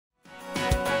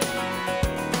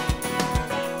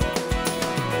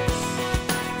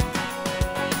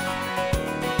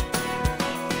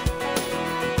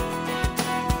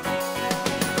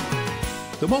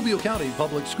The Mobile County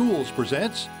Public Schools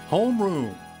presents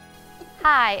Homeroom.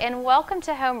 Hi, and welcome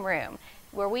to Homeroom,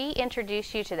 where we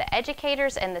introduce you to the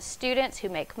educators and the students who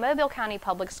make Mobile County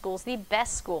Public Schools the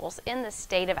best schools in the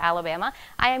state of Alabama.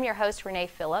 I am your host, Renee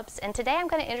Phillips, and today I'm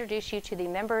going to introduce you to the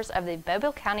members of the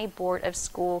Mobile County Board of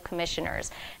School Commissioners.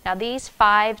 Now, these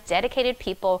 5 dedicated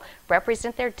people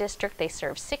represent their district. They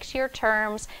serve 6-year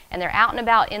terms, and they're out and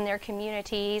about in their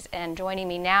communities. And joining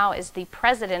me now is the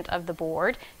president of the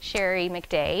board, Sherry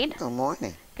McDade. Good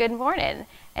morning. Good morning.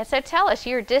 And so tell us,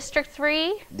 you're District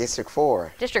 3? District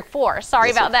 4. District 4. Sorry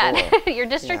District about that. 4. You're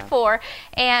District Yeah. 4.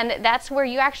 And that's where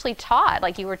you actually taught.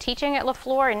 Like, you were teaching at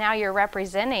LaFleur, and now you're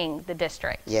representing the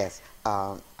district. Yes.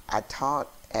 I taught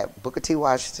at Booker T.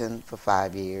 Washington for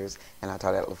 5 years, and I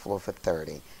taught at LaFleur for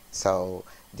 30. So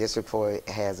District 4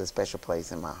 has a special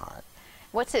place in my heart.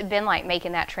 What's it been like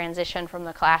making that transition from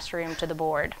the classroom to the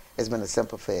board? It's been a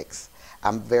simple fix.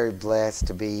 I'm very blessed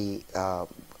to be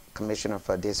Commissioner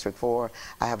for District 4.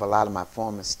 I have a lot of my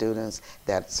former students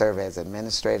that serve as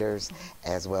administrators,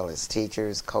 as well as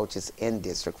teachers, coaches in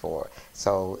District 4.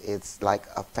 So it's like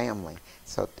a family.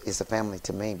 So it's a family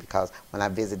to me because when I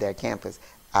visit their campus,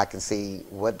 I can see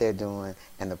what they're doing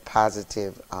and the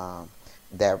positive,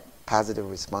 their positive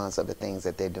response of the things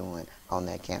that they're doing on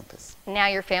that campus. Now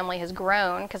your family has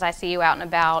grown, because I see you out and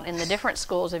about in the different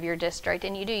schools of your district,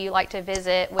 and you like to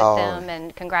visit with them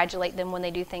and congratulate them when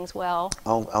they do things well.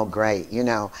 Oh, great. You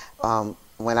know,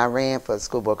 when I ran for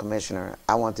school board commissioner,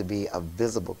 I wanted to be a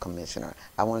visible commissioner.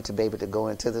 I wanted to be able to go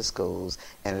into the schools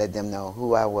and let them know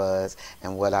who I was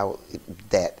and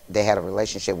that they had a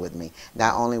relationship with me.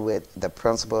 Not only with the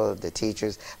principal, the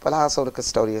teachers, but also the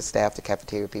custodial staff, the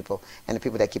cafeteria people, and the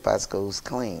people that keep our schools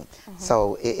clean.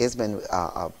 So it's been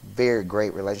a very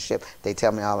great relationship. They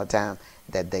tell me all the time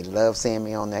that they love seeing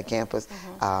me on that campus.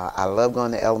 I love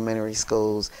going to elementary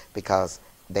schools because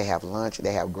they have lunch.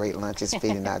 They have great lunches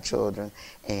feeding our children,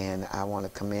 and I want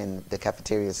to commend the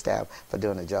cafeteria staff for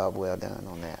doing a job well done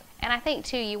on that. And I think,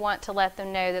 too, you want to let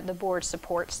them know that the board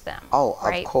supports them. Oh,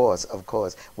 right? Of course, of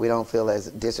course. We don't feel as,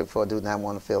 District 4 do not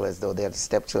want to feel as though they're the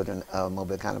stepchildren of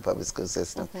Mobile County Public School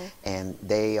System, and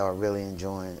they are really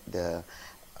enjoying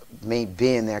me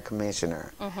being their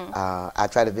commissioner. I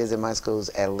try to visit my schools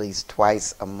at least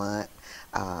twice a month.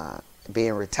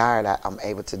 Being retired, I'm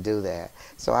able to do that.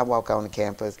 So I walk on the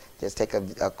campus, just take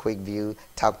a quick view,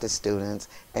 talk to students,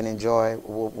 and enjoy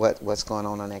what's going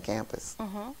on that campus.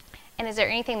 And is there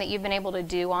anything that you've been able to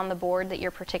do on the board that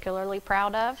you're particularly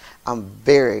proud of? I'm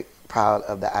very proud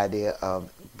of the idea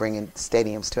of bringing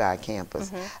stadiums to our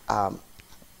campus.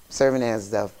 Serving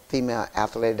as the female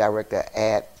athletic director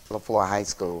at LaFleur High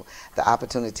School, the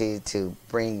opportunity to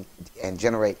bring and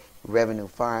generate revenue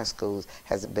for our schools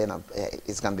has been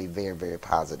it's going to be very, very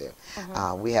positive.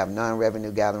 We have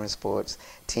non-revenue gathering sports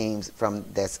teams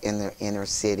that's in the inner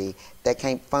city that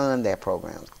can't fund their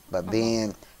programs, but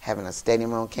having a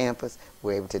stadium on campus,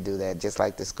 we're able to do that just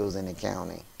like the schools in the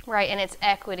county. Right, and it's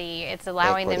equity. It's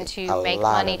allowing them to make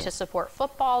money to support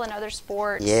football and other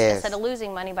sports instead of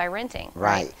losing money by renting.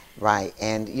 Right.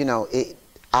 And you know,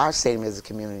 our stadium is a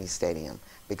community stadium,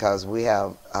 because we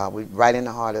have we right in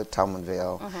the heart of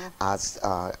Tomanville.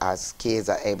 Our kids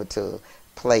are able to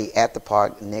play at the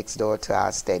park next door to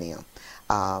our stadium.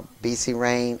 BC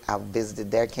Rain, I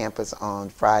visited their campus on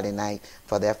Friday night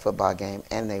for their football game,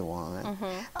 and they won.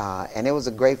 And it was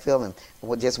a great feeling.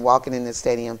 Just walking in the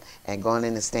stadium and going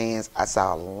in the stands, I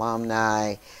saw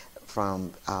alumni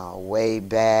from way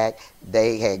back.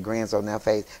 They had grins on their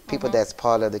face. People that's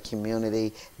part of the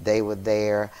community, they were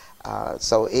there.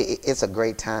 So it's a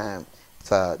great time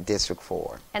for District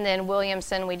 4. And then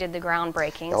Williamson, we did the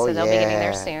groundbreaking, so they'll be getting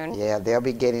there soon. Yeah, they'll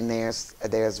be getting theirs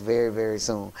very, very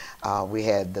soon. We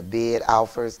had the bid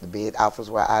offers. The bid offers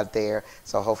were out there,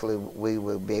 so hopefully we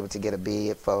will be able to get a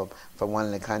bid for one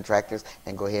of the contractors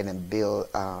and go ahead and build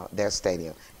their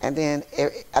stadium. And then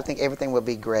I think everything will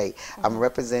be great. I'm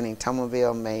representing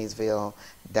Tomanville, Maysville,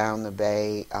 down the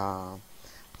bay,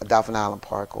 Dolphin Island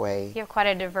Parkway. You have quite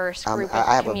a diverse group of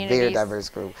I have communities. a very diverse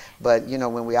group. But, you know,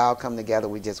 when we all come together,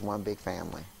 we just one big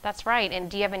family. That's right. And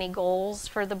do you have any goals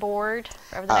for the board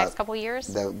over the next couple of years?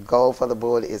 The goal for the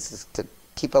board is to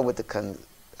keep up with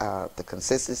the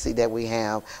consistency that we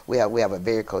have. We have a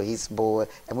very cohesive board,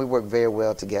 and we work very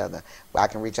well together. I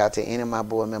can reach out to any of my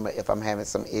board members if I'm having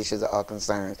some issues or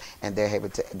concerns, and they're able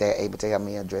to help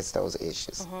me address those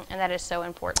issues. And that is so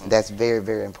important. That's very,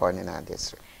 very important in our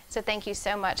district. So thank you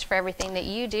so much for everything that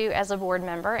you do as a board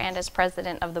member and as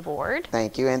president of the board.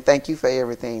 Thank you, and thank you for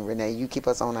everything, Renee. You keep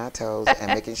us on our toes and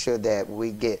making sure that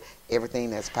we get everything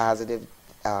that's positive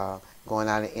going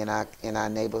out in our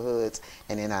neighborhoods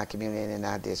and in our community and in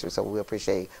our district. So we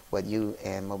appreciate what you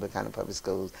and Mobile County Public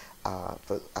Schools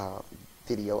for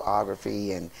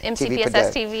videography and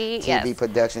MCPSS TV, TV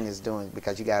production is doing,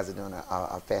 because you guys are doing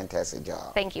a fantastic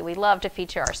job. Thank you. We love to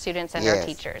feature our students and our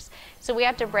teachers. So we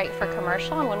have to break for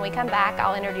commercial, and when we come back,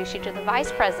 I'll introduce you to the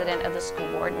Vice President of the school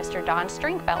board, Mr. Don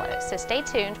Stringfellow. So stay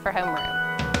tuned for Homeroom.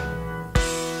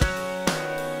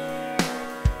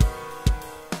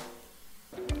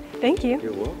 Thank you.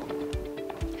 You're welcome.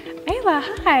 Ayla,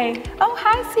 hi. Oh,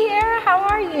 hi, Sierra. How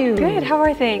are you? Good. How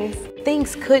are things?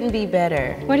 Things couldn't be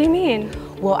better. What do you mean?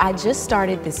 Well, I just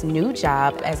started this new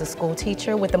job as a school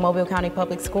teacher with the Mobile County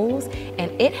Public Schools,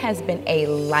 and it has been a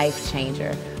life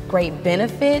changer. Great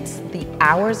benefits, the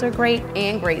hours are great,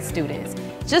 and great students.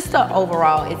 Just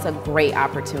overall, it's a great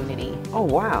opportunity. Oh,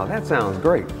 wow, that sounds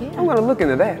great. Yeah. I'm going to look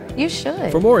into that. You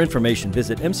should. For more information,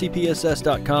 visit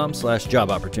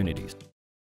mcpss.com/job opportunities.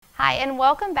 Hi, and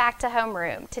welcome back to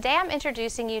Homeroom. Today I'm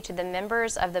introducing you to the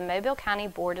members of the Mobile County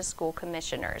Board of School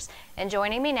Commissioners. And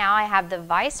joining me now I have the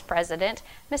Vice President,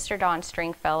 Mr. Don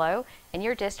Stringfellow, and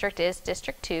your district is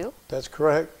District 2. That's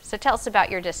correct. So tell us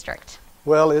about your district.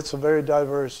 Well, it's a very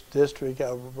diverse district.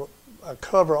 I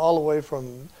cover all the way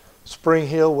from Spring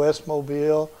Hill, West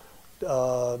Mobile,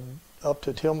 up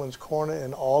to Tillman's Corner,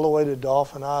 and all the way to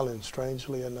Dauphin Island,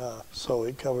 strangely enough. So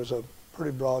it covers a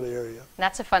pretty broad area. And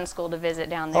that's a fun school to visit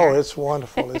down there. Oh, it's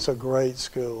wonderful. It's a great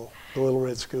school, the Little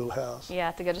Red Schoolhouse.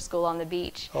 Yeah, to go to school on the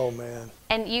beach. Oh, man.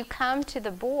 And you come to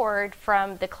the board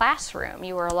from the classroom.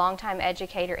 You were a longtime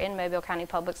educator in Mobile County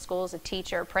Public Schools, a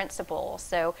teacher, a principal.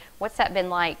 So what's that been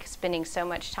like, spending so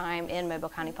much time in Mobile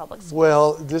County Public Schools?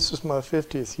 Well, this is my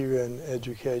 50th year in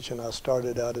education. I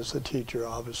started out as a teacher,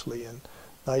 obviously, in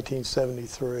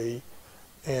 1973.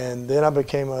 And then I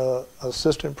became an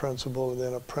assistant principal, and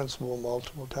then a principal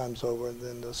multiple times over, and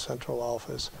then the central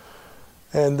office.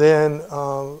 And then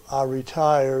I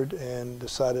retired and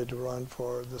decided to run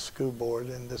for the school board,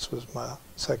 and this was my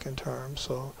second term.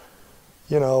 So,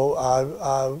 you know,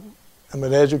 I'm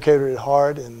an educator at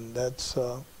heart, and that's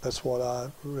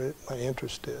what my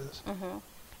interest is. Mm-hmm.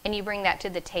 And you bring that to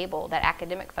the table, that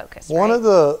academic focus, One right?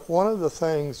 of the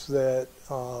things that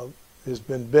has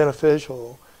been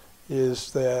beneficial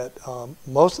is that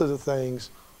most of the things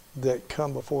that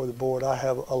come before the board, I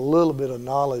have a little bit of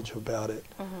knowledge about it.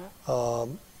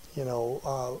 Mm-hmm. You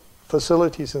know,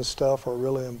 facilities and stuff are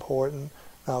really important,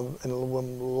 and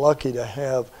I'm lucky to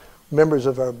have members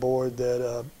of our board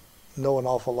that know an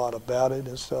awful lot about it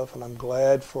and stuff, and I'm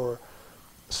glad for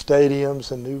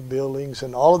stadiums and new buildings,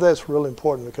 and all of that's really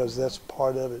important because that's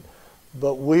part of it.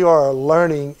 But we are a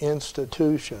learning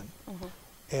institution, mm-hmm.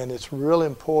 and it's really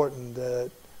important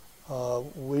that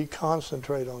we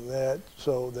concentrate on that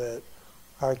so that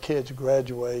our kids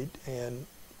graduate. And,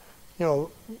 you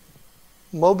know,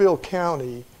 Mobile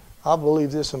County, I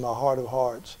believe this in my heart of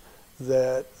hearts,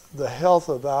 that the health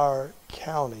of our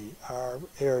county, our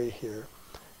area here,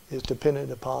 is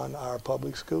dependent upon our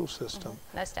public school system.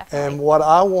 Mm-hmm. Most definitely. And what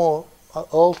I want, my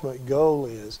ultimate goal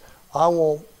is, I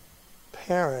want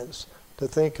parents to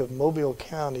think of Mobile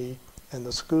County and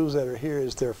the schools that are here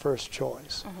as their first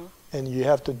choice. Mm-hmm. And you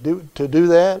have to do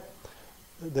that.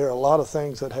 There are a lot of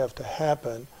things that have to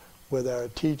happen with our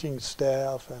teaching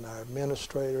staff and our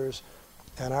administrators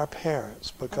and our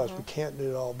parents, because mm-hmm. we can't do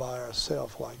it all by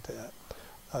ourselves like that.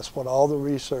 That's what all the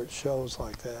research shows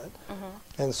like that.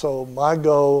 Mm-hmm. And so my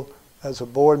goal as a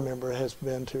board member has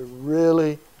been to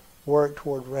really work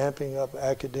toward ramping up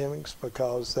academics,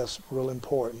 because that's real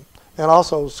important. And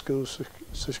also school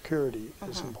security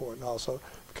mm-hmm. is important also,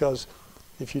 because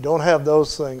if you don't have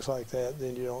those things like that,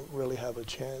 then you don't really have a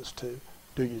chance to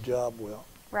do your job well.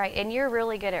 Right, and you're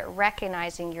really good at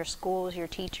recognizing your schools, your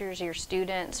teachers, your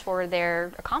students for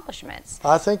their accomplishments.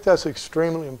 I think that's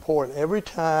extremely important. Every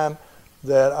time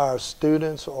that our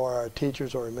students or our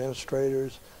teachers or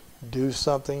administrators do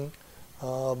something,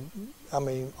 I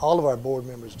mean, all of our board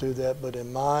members do that, but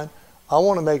in mine, I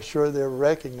want to make sure they're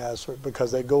recognized for it,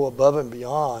 because they go above and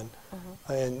beyond,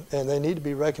 mm-hmm. and they need to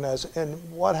be recognized. And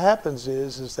what happens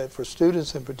is that for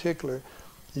students in particular,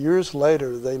 years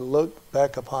later, they look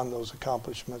back upon those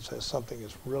accomplishments as something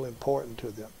that's really important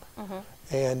to them. Mm-hmm.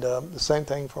 And the same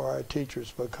thing for our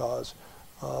teachers, because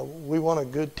we want a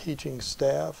good teaching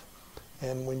staff,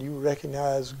 and when you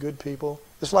recognize good people,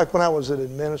 it's like when I was an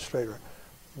administrator.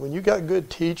 When you got good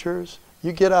teachers,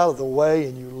 you get out of the way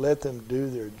and you let them do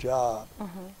their job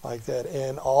mm-hmm. like that.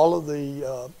 And all of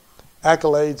the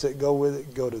accolades that go with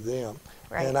it go to them.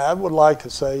 Right. And I would like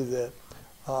to say that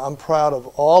I'm proud of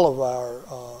all of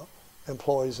our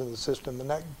employees in the system, and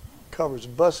that covers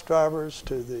bus drivers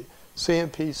to the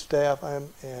CMP staff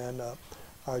and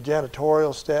our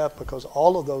janitorial staff, because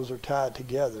all of those are tied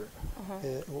together.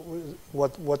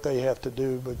 What they have to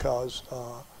do, because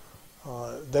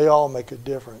they all make a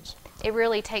difference. It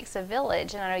really takes a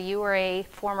village, and I know you were a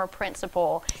former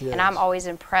principal, Yes. and I'm always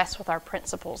impressed with our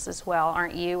principals as well,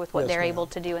 aren't you, with what Yes, they're ma'am. able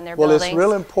to do in their Well, buildings? it's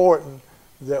real important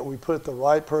that we put the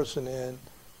right person in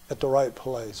at the right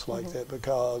place like that,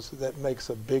 because that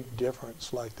makes a big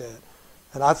difference like that.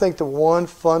 And I think the one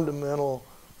fundamental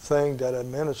thing that an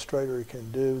administrator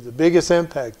can do, the biggest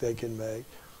impact they can make,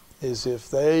 is if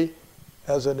they,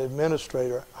 as an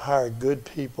administrator, hire good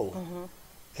people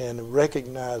and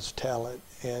recognize talent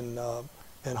and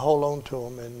hold on to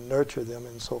them and nurture them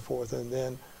and so forth, and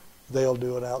then they'll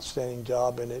do an outstanding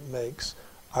job, and it makes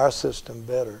our system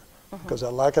better. Because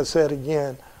like I said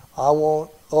again, I want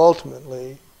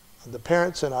ultimately the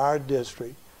parents in our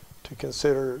district to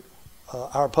consider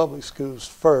our public schools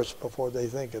first before they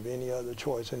think of any other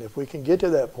choice. And if we can get to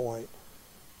that point,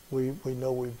 we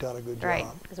know we've done a good Right,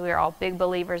 job. because we are all big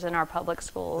believers in our public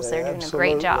schools. They're doing a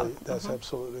Absolutely. great job. That's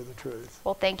absolutely the truth.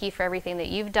 Well, thank you for everything that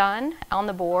you've done on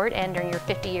the board and during your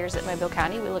 50 years at Mobile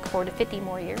County. We look forward to 50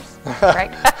 more years,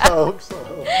 right? I hope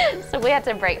so. So we have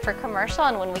to break for commercial,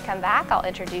 and when we come back, I'll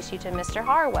introduce you to Mr.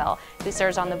 Harwell, who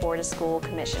serves on the Board of School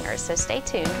Commissioners. So stay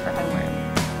tuned for Homeroom.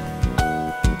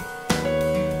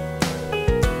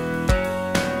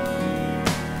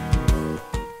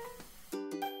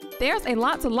 There's a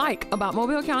lot to like about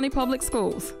Mobile County Public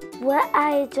Schools. What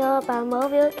I enjoy about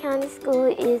Mobile County School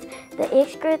is the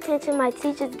extra attention my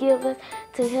teachers give us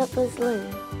to help us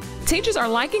learn. Teachers are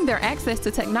liking their access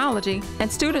to technology,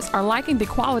 and students are liking the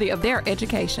quality of their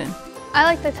education. I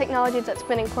like the technology that's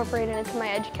been incorporated into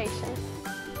my education.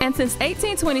 And since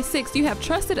 1826, you have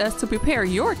trusted us to prepare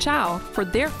your child for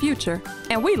their future,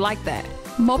 and we like that.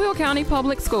 Mobile County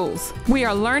Public Schools. We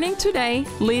are learning today,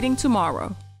 leading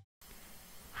tomorrow.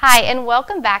 Hi, and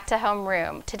welcome back to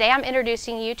Homeroom. Today I'm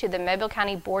introducing you to the Mobile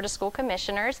County Board of School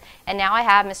Commissioners, and now I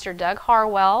have Mr. Doug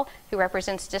Harwell, who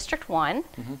represents District 1.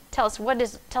 Tell us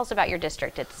about your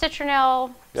district. It's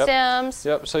Citronelle, Sims.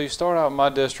 Yep, so you start out, my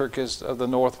district is of the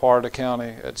north part of the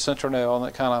county at Citronelle, and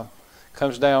it kind of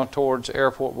comes down towards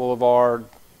Airport Boulevard,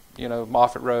 you know,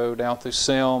 Moffett Road, down through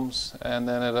Sims, and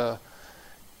then it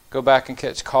go back and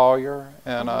catch Collier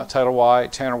and Taylor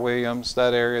White, Tanner Williams,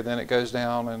 that area. Then it goes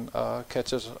down and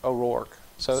catches O'Rourke.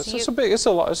 So it's just it's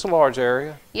a large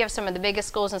area. You have some of the biggest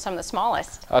schools and some of the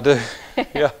smallest. I do.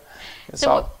 Yeah.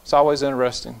 It's always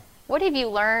interesting. What have you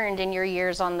learned in your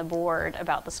years on the board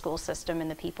about the school system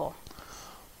and the people?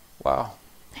 Wow,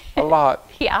 a lot.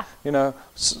 Yeah. You know,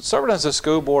 serving as a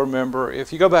school board member,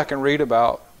 if you go back and read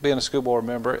about being a school board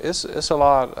member, it's a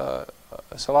lot.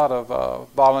 It's a lot of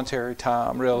voluntary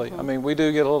time, really. I mean, we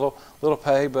do get a little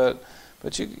pay, but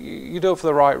you do it for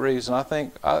the right reason. I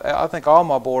think all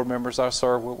my board members I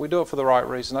serve with, we do it for the right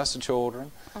reason. That's the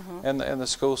children and the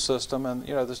school system, and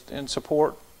you know, and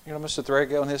support, you know, Mr.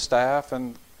 Threadgill and his staff,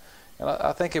 and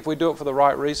I think if we do it for the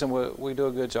right reason, we do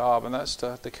a good job, and that's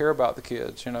to care about the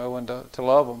kids, you know, and to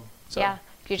love them. So. Yeah.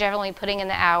 You're definitely putting in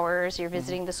the hours, you're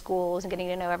visiting the schools and getting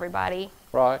to know everybody.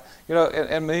 Right. You know,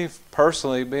 and me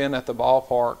personally, being at the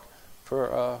ballpark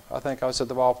for, I think I was at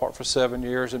the ballpark for 7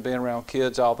 years, and being around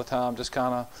kids all the time, just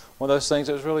kind of one of those things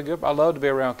that was really good. I love to be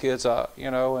around kids,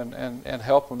 you know, and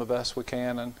help them the best we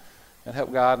can, and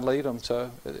help guide and lead them.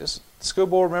 So school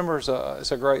board members,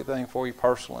 it's a great thing for you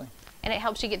personally. And it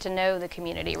helps you get to know the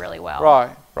community really well.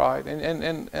 Right, right.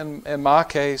 And in my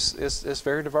case, it's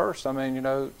very diverse. I mean, you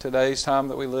know, today's time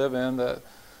that we live in,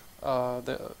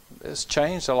 it's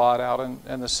changed a lot out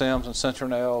in the Sims and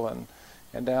Citronelle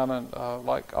and down in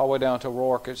like all the way down to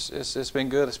O'Rourke. It's been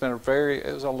good.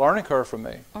 It was a learning curve for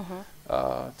me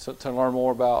to learn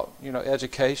more about, you know,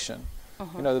 education.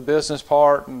 You know, the business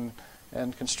part and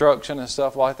construction and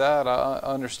stuff like that, I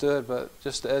understood, but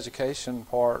just the education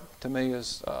part to me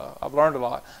is, I've learned a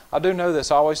lot. I do know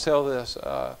this, I always tell this,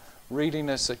 reading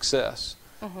is success.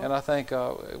 And I think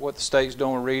what the state's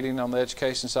doing with reading on the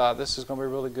education side, this is going to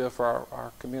be really good for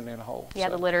our community in a whole. Yeah,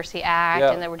 so. The Literacy Act,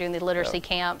 and then we're doing the literacy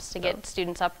camps to get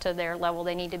students up to their level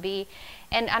they need to be.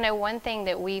 And I know one thing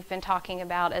that we've been talking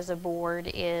about as a board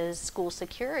is school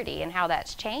security and how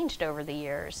that's changed over the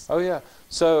years. Oh yeah,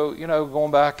 so you know,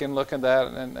 going back and looking at that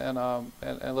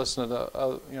and listening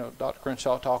to you know, Dr.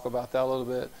 Crenshaw talk about that a little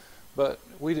bit, but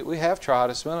we have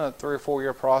tried. It's been a 3 or 4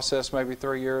 year process, maybe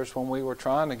 3 years, when we were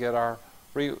trying to get our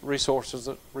resource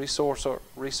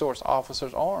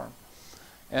officers armed,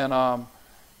 and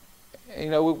you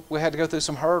know, we had to go through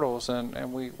some hurdles,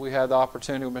 and we had the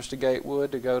opportunity with Mr.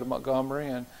 Gatewood to go to Montgomery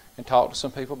and talk to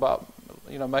some people about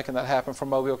making that happen for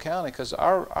Mobile County, because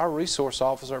our resource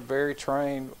officers are very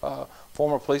trained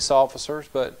former police officers,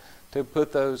 but to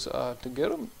put those, to get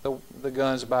them the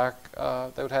guns back,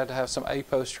 they would have to have some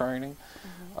APOS training,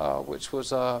 which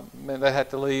was, meant they had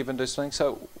to leave and do things.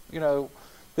 So,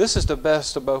 this is the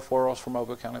best of both worlds for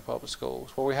Mobile County Public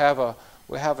Schools, where we have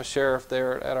a sheriff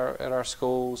there at our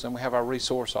schools, and we have our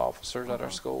resource officers at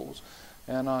our schools.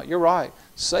 And you're right,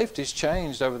 safety's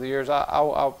changed over the years.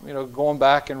 I going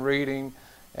back and reading,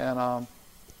 and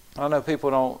I know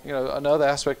people don't, another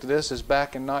aspect of this is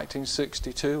back in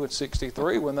 1962 and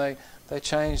 63 when they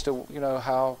changed,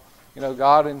 how,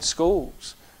 God in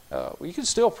schools. You can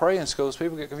still pray in schools.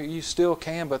 People get confused. You still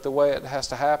can, but the way it has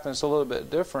to happen is a little bit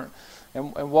different.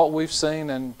 And what we've seen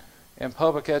in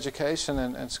public education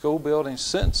and school buildings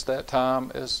since that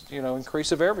time is,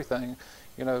 increase of everything.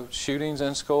 Shootings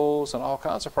in schools and all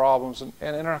kinds of problems, and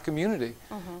in our community.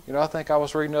 I think I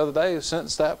was reading the other day,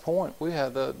 since that point, we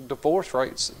had the divorce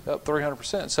rates up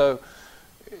 300%. So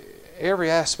every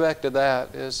aspect of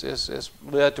that is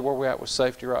led to where we're at with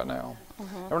safety right now.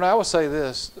 And I would say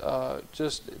this,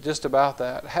 just about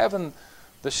that, having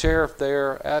the sheriff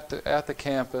there at the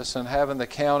campus, and having the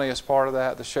county as part of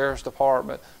that, the sheriff's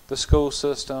department, the school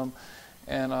system,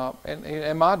 and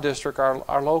in my district,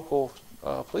 our local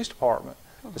police department,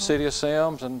 the city of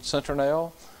Sims and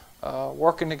Central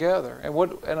working together.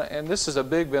 And this is a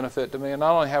big benefit to me, and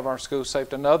not only have our schools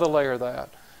safe, another layer of that,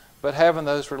 but having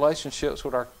those relationships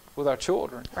with our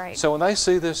children. Right. So when they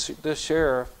see this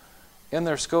sheriff in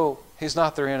their school, he's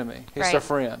not their enemy, he's their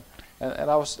friend. And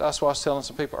that's what I was telling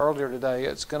some people earlier today.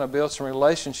 It's going to build some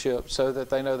relationships so that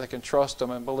they know they can trust them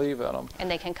and believe in them. And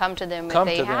they can come to them if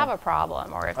they have a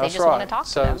problem, or if they just want to talk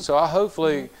to them. So I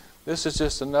hopefully this is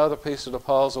just another piece of the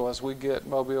puzzle as we get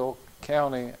Mobile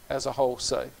County as a whole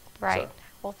safe. Right. So.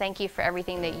 Well, thank you for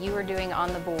everything that you are doing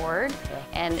on the board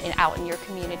and out in your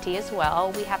community as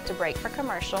well. We have to break for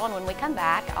commercial, and when we come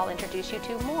back, I'll introduce you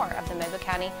to more of the Mobile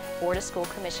County Board of School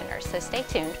Commissioners. So stay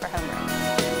tuned for Homeroom.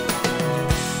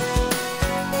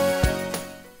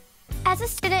 As a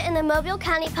student in the Mobile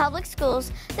County Public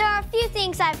Schools, there are a few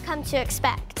things I've come to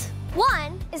expect.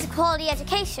 One is a quality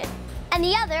education, and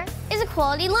the other is a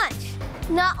quality lunch.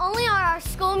 Not only are our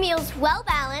school meals well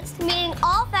balanced, meeting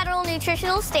all federal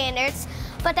nutritional standards,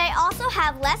 but they also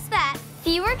have less fat,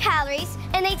 fewer calories,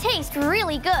 and they taste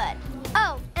really good.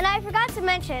 Oh, and I forgot to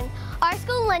mention, our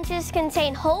school lunches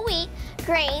contain whole wheat,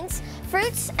 grains,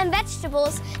 fruits, and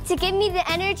vegetables to give me the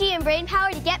energy and brain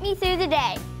power to get me through the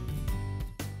day.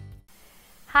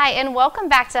 Hi, and welcome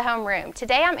back to Homeroom.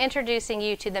 Today I'm introducing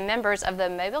you to the members of the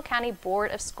Mobile County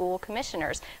Board of School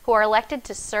Commissioners who are elected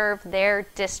to serve their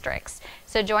districts.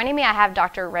 So joining me I have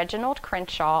Dr. Reginald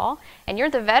Crenshaw, and you're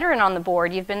the veteran on the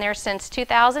board. You've been there since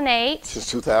 2008.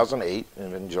 Since 2008,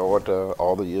 and enjoyed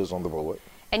all the years on the board.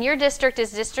 And your district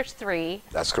is District 3.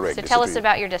 That's correct. So tell us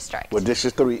about your district. Well,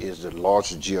 District 3 is the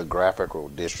largest geographical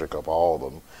district of all of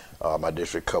them. My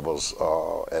district covers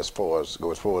goes as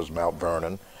far as Mount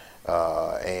Vernon,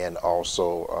 and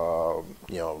also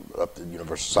up the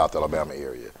University of South Alabama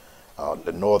area,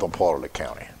 the northern part of the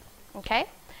county. Okay.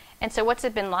 And so what's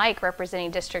it been like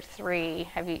representing District 3?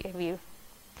 Have you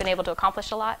been able to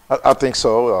accomplish a lot? I think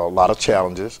so. A lot of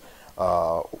challenges.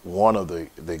 One of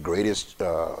the greatest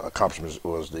accomplishments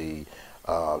was the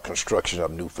construction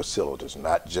of new facilities,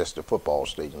 not just the football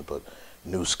stadiums, but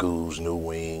new schools, new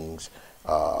wings.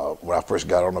 When I first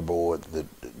got on the board,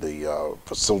 the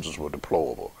facilities were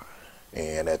deployable.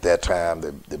 And at that time,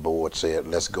 the board said,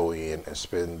 let's go in and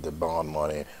spend the bond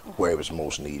money where it was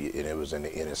most needed, and it was in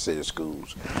the inner city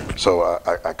schools. So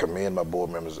I commend my board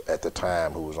members at the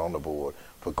time who was on the board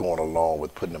for going along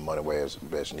with putting the money where it's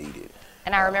best needed.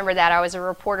 And I remember that. I was a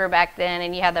reporter back then,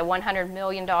 and you had the $100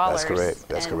 million. That's correct.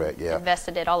 That's correct, yeah.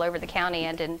 Invested it all over the county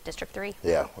and in District 3.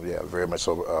 Yeah, very much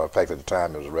so. In fact, at the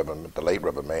time, it was the late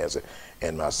Reverend Manzi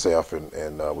and myself, and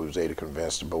we was able to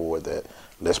convince the board that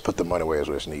let's put the money where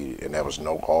it's needed. And there was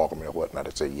no argument or whatnot.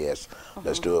 They said, yes,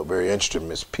 let's do it. Very interesting,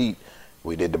 Miss Pete.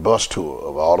 We did the bus tour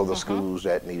of all of the schools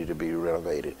that needed to be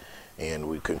renovated, and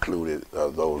we concluded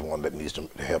those one that needs to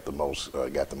help the most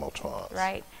got the most funds.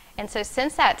 Right. And so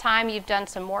since that time, you've done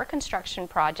some more construction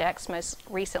projects, most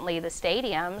recently the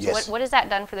stadiums. Yes. What has that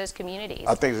done for those communities?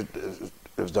 I think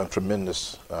it's done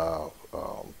tremendous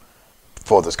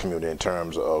for this community in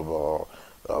terms of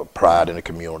pride in the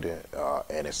community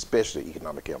and especially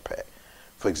economic impact.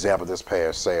 For example, this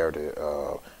past Saturday,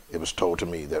 it was told to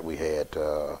me that we had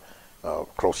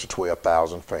close to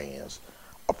 12,000 fans,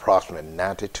 approximately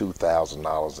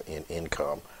 $92,000 in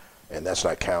income, and that's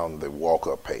not counting the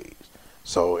walk-up pays.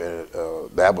 So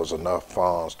that was enough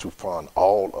funds to fund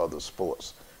all other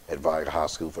sports at Viger High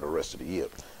School for the rest of the year.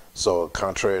 So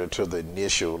contrary to the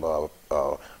initial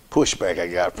pushback I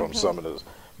got from some of the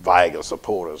Viger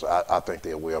supporters, I think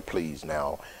they're well pleased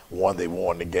now. One, they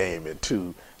won the game, and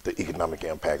two, the economic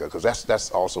impact, because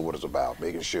that's also what it's about,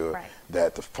 making sure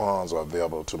that the funds are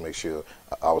available to make sure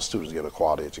our students get a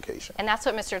quality education. And that's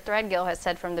what Mr. Threadgill has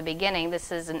said from the beginning.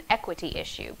 This is an equity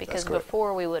issue, because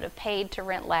before we would have paid to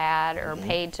rent Ladd or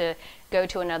paid to go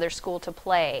to another school to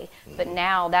play, but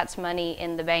now that's money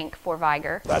in the bank for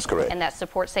Viger. That's correct. And that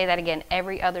supports, say that again,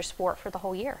 every other sport for the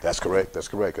whole year. That's correct. That's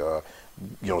correct.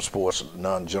 You know, sports,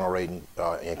 non-generating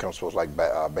income sports like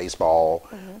baseball,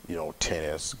 you know,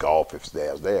 tennis, golf, if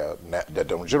there's there, that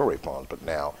don't generate funds. But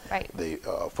now the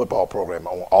football program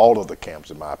on all of the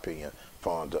camps, in my opinion,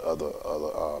 fund the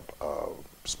other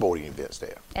sporting events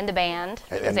there. And the band,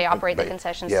 because they operate the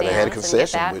concession stands. Yeah, they had a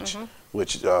concession,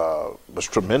 which was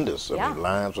tremendous. I mean,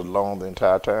 lines were long the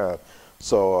entire time.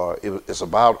 So it's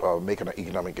about making an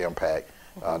economic impact.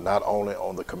 Not only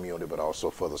on the community, but also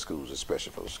for the schools,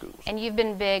 especially for the schools. And you've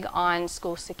been big on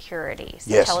school security.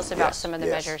 So tell us about some of the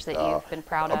measures that you've been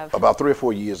proud of. About 3 or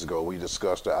 4 years ago, we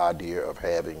discussed the idea of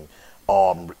having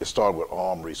it started with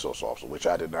armed resource officers, which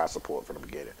I did not support from the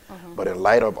beginning. But in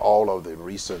light of all of the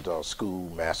recent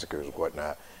school massacres and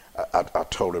whatnot, I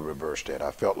totally reversed that.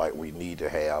 I felt like we need to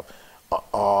have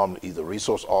armed either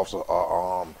resource officer or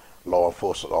armed law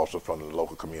enforcement officer from the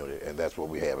local community, and that's what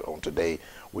we have on today.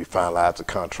 We finalized a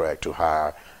contract to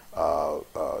hire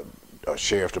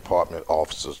sheriff department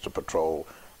officers to patrol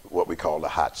what we call the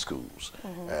hot schools.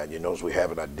 And you notice we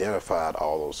haven't identified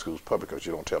all those schools publicly, because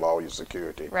you don't tell all your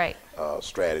security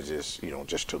strategies, you know,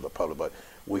 just to the public. But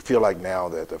we feel like now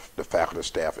that the faculty,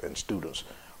 staff, and students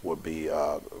would be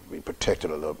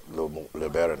protected a little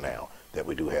better now that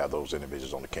we do have those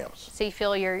individuals on the campus. So you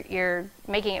feel you're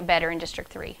making it better in District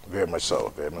 3? Very much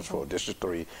so, very much for District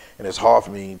 3. And it's hard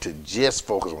for me to just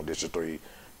focus on District 3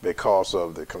 because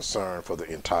of the concern for the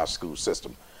entire school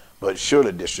system. But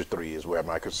surely District 3 is where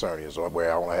my concern is, or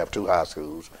where I only have 2 high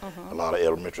schools, a lot of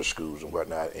elementary schools and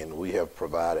whatnot, and we have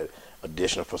provided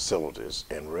additional facilities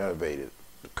and renovated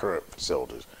the current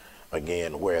facilities,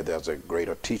 again, where there's a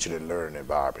greater teaching and learning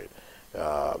environment.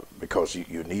 Because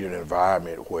you need an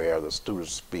environment where the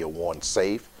students feel, one,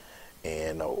 safe,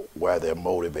 and where they're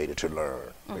motivated to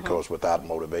learn. Because without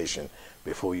motivation,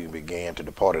 before you begin to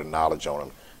depart the knowledge on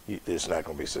them, it's not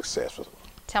going to be successful.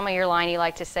 Tell me your line you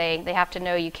like to say. They have to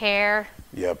know you care.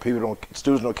 Yeah,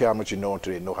 students don't care how much you know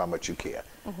until they know how much you care.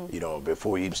 You know,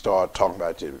 before you even start talking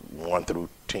about your 1 through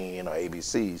 10 or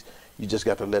ABCs, you just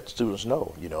got to let students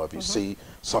know. You know, if you see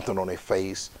something on their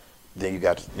face, then you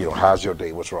got to, you know, how's your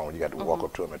day? What's wrong? You got to walk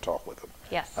up to them and talk with them.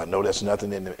 Yes. I know that's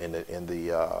nothing in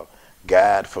the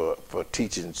guide for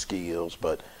teaching skills,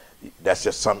 but that's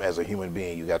just something as a human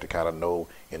being you got to kind of know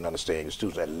and understand your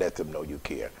students and let them know you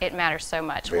care. It matters so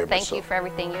much. Very well, thank much so. you for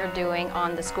everything you're doing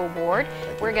on the school board.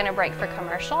 We're going to break for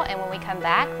commercial, and when we come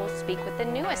back, we'll speak with the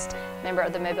newest member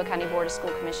of the Mobile County Board of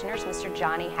School Commissioners, Mr.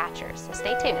 Johnny Hatcher. So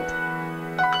stay tuned.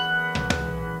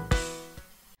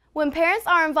 When parents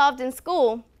are involved in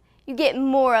school, you get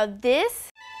more of this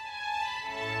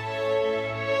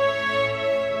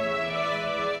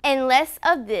and less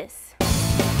of this.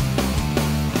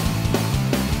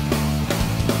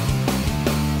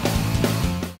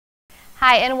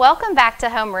 Hi, and welcome back to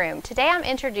Homeroom. Today I'm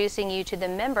introducing you to the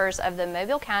members of the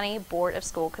Mobile County Board of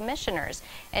School Commissioners.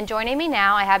 And joining me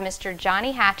now, I have Mr.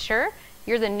 Johnny Hatcher.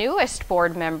 You're the newest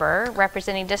board member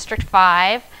representing District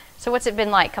 5. So what's it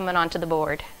been like coming onto the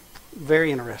board?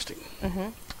 Very interesting.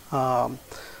 A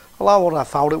lot of what I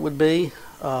thought it would be,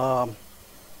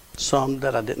 some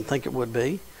that I didn't think it would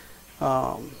be.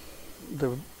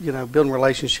 Building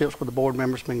relationships with the board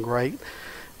members has been great.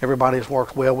 Everybody has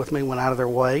worked well with me, went out of their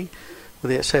way, with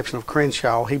the exception of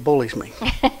Crenshaw. He bullies me.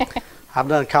 I've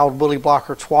done called bully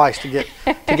blocker twice to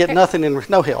get nothing in,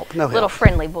 no help, no help. Little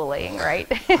friendly bullying,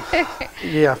 right?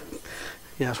 Yeah,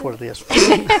 that's what it is.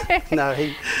 No,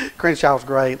 Crenshaw's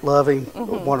great, love him,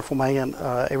 wonderful man.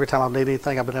 Every time I need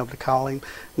anything, I've been able to call him.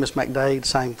 Miss McDade,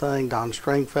 same thing. Don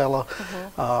Stringfellow.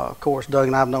 Of course, Doug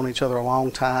and I have known each other a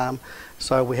long time,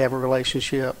 so we have a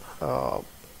relationship.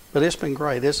 But it's been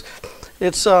great.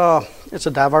 It's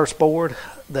a diverse board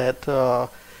that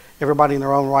everybody in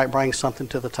their own right brings something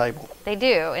to the table. They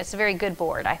do. It's a very good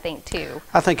board, I think, too.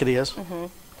 I think it is.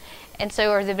 And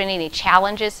so have there been any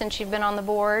challenges since you've been on the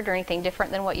board, or anything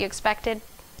different than what you expected?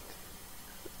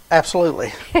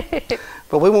 Absolutely.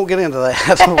 But we won't get into that.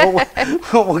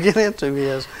 What we'll get into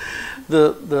is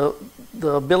the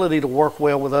ability to work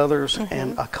well with others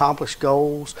and accomplish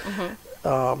goals.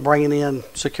 Bringing in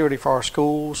security for our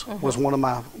schools was one of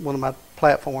my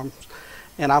platforms,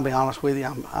 And I'll be honest with you,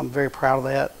 I'm very proud of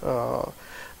that.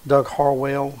 Doug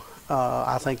Harwell,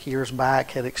 I think years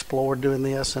back had explored doing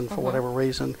this, and for whatever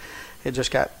reason, it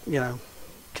just got,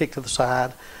 kicked to the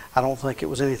side. I don't think it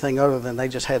was anything other than they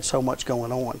just had so much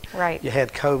going on. Right. You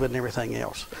had COVID and everything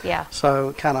else. Yeah.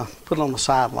 So kind of put it on the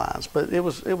sidelines. But it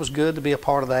was good to be a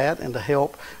part of that and to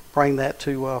help bring that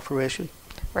to fruition.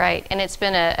 Right, and it's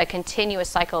been a continuous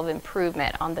cycle of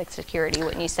improvement on the security,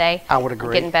 wouldn't you say? I would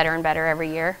agree. Getting better and better every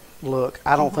year. Look,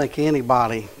 I don't think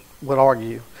anybody would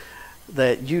argue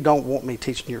that you don't want me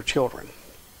teaching your children,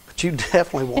 but you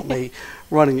definitely want me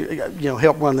running,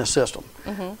 help run this system.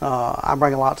 I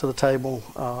bring a lot to the table,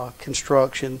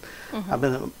 construction. I've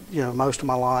been, most of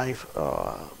my life.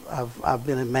 I've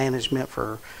been in management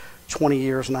for 20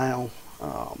 years now.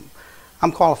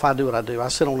 I'm qualified to do what I do. I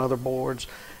sit on other boards,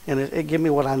 and it gave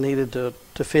me what I needed to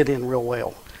fit in real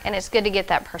well. And it's good to get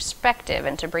that perspective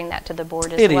and to bring that to the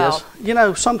board as well. It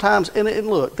is. Sometimes, and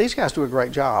look, these guys do a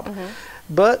great job,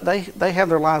 but they have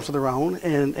their lives of their own,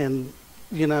 and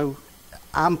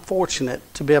I'm fortunate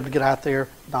to be able to get out there.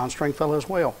 Don Stringfellow as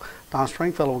well. Don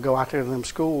Stringfellow will go out there to them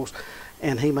schools,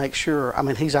 and he makes sure,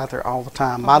 he's out there all the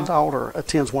time. My daughter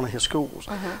attends one of his schools,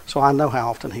 so I know how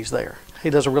often he's there. He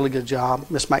does a really good job.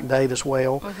 Miss McDade as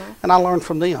well, and I learn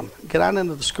from them. Get out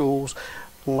into the schools,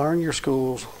 learn your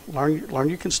schools, learn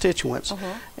your constituents,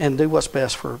 and do what's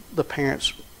best for the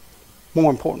parents,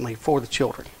 more importantly, for the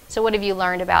children. So what have you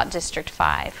learned about District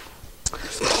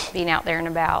 5, being out there and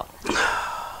about?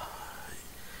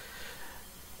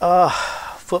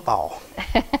 Football.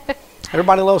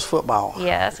 Everybody loves football.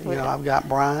 Yes. I've got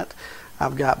Bryant,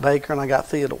 I've got Baker, and I got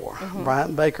Theodore. Bryant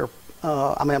and Baker,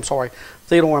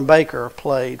 Theodore and Baker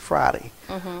played Friday.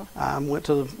 I went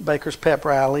to the Baker's pep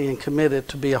rally and committed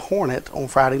to be a Hornet on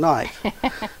Friday night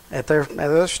at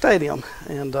their stadium.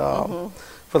 And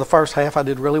for the first half, I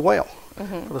did really well.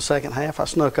 For the second half, I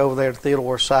snuck over there to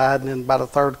Theodore's side, and then by the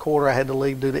third quarter, I had to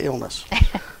leave due to illness.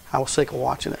 I was sick of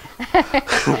watching it.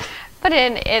 But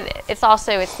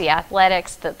it's the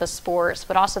athletics, the sports,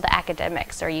 but also the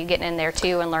academics. Are you getting in there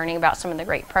too and learning about some of the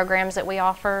great programs that we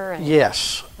offer?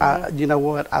 Yes. You know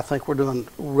what? I think we're doing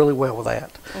really well with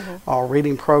that. Our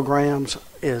reading programs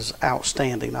is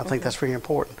outstanding. I think that's very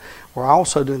important. We're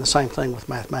also doing the same thing with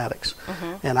mathematics.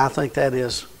 And I think that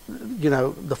is,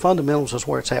 the fundamentals is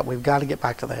where it's at. We've got to get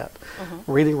back to that.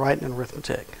 Reading, writing, and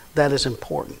arithmetic. That is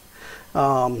important.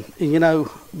 My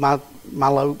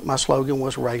slogan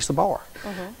was raise the bar.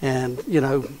 And,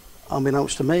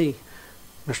 unbeknownst to me,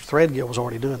 Mr. Threadgill was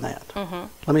already doing that.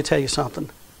 Let me tell you something.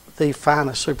 The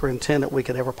finest superintendent we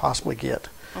could ever possibly get.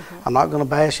 I'm not going to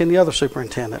bash any other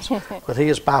superintendents, but he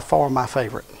is by far my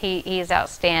favorite. He is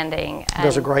outstanding. He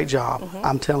does a great job.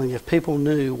 I'm telling you, if people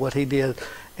knew what he did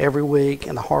every week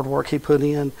and the hard work he put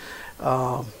in,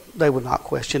 they would not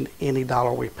question any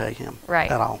dollar we pay him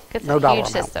at all. It's no a huge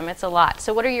system. It's a lot.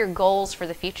 So what are your goals for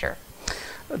the future?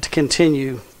 To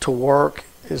continue to work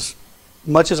as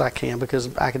much as I can,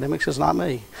 because academics is not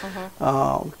me,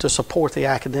 to support the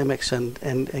academics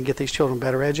and get these children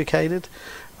better educated,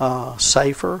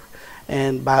 safer,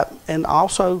 and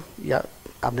also,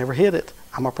 I've never hit it,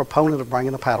 I'm a proponent of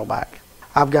bringing the paddle back.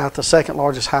 I've got the second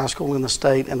largest high school in the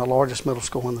state and the largest middle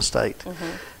school in the state.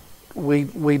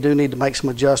 We do need to make some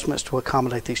adjustments to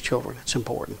accommodate these children. It's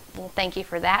important. Well, thank you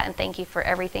for that, and thank you for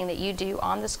everything that you do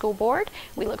on the school board.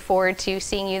 We look forward to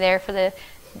seeing you there for the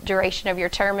duration of your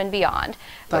term and beyond.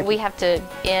 But we have to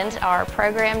end our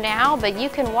program now, but you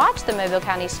can watch the Mobile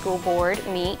County School Board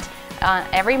meet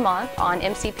every month on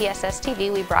MCPSS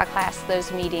TV. We broadcast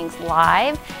those meetings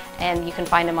live, and you can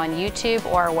find them on YouTube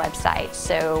or our website.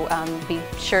 So be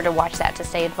sure to watch that to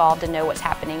stay involved and know what's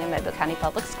happening in Mobile County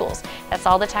Public Schools. That's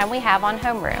all the time we have on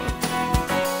Homeroom.